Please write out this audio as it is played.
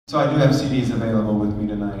So I do have CDs available with me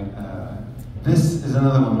tonight. This is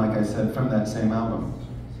another one, like I said, from that same album.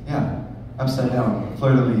 Yeah, Upside Down,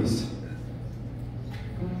 Fleur de Lis.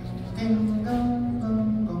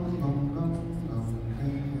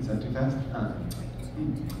 Is that too fast?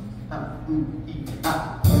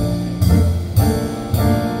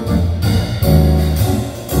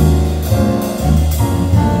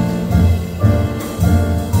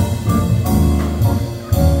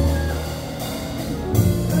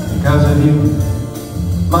 Because of you,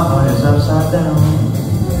 my heart is upside down.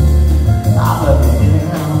 I love you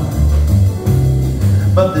anyhow,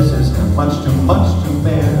 but this is much to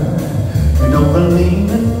bear. You don't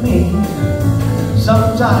believe in me.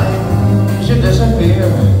 Sometimes you disappear,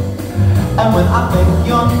 and when I think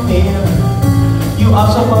you're near, you are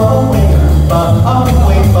so far away, far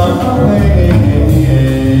away, far away.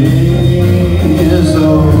 So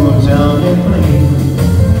tell me please,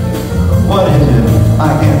 what is it I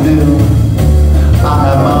can do? I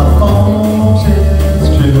have my faults, it's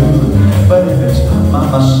true, but if it's my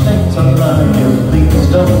mistake to love you, please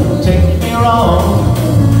don't take me wrong.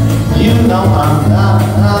 You know I'm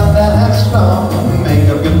not that strong. Make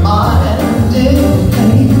up your mind,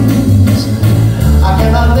 please. I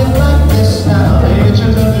cannot live like this now. It's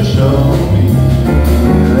your turn to show me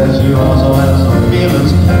that you also have some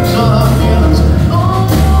feelings, some feelings.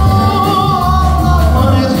 Oh,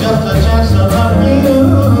 it's just a chance to love you,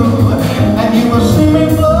 and you will see me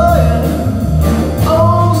flying.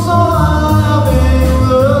 Oh, so high in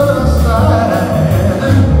the sky.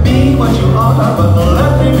 Be what you are, but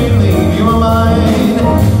let me believe you are mine.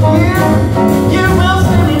 You will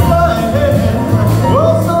see me flying.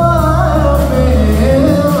 Oh, so high in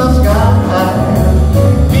the sky.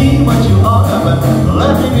 Be what you are, but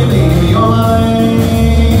let me believe you are mine.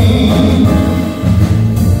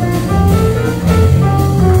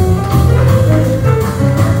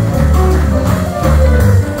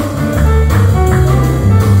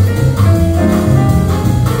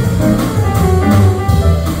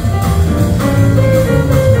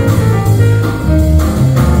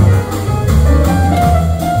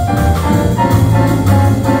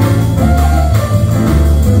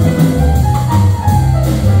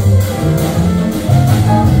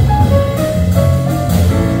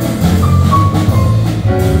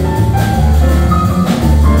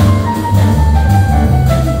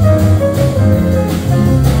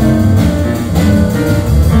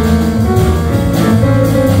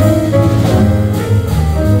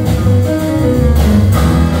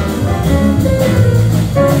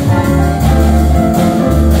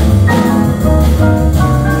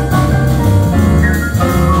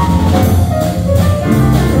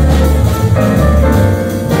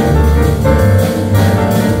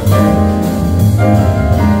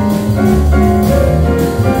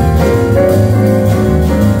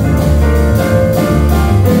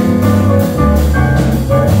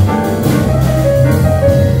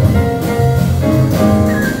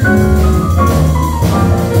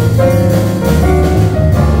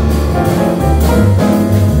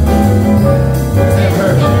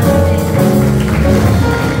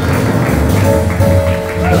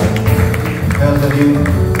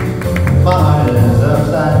 My heart is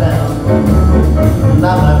upside down, and I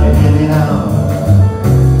love you anyhow.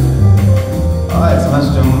 Oh, it's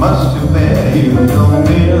much too bear. You don't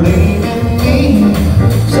believe in me.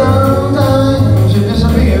 So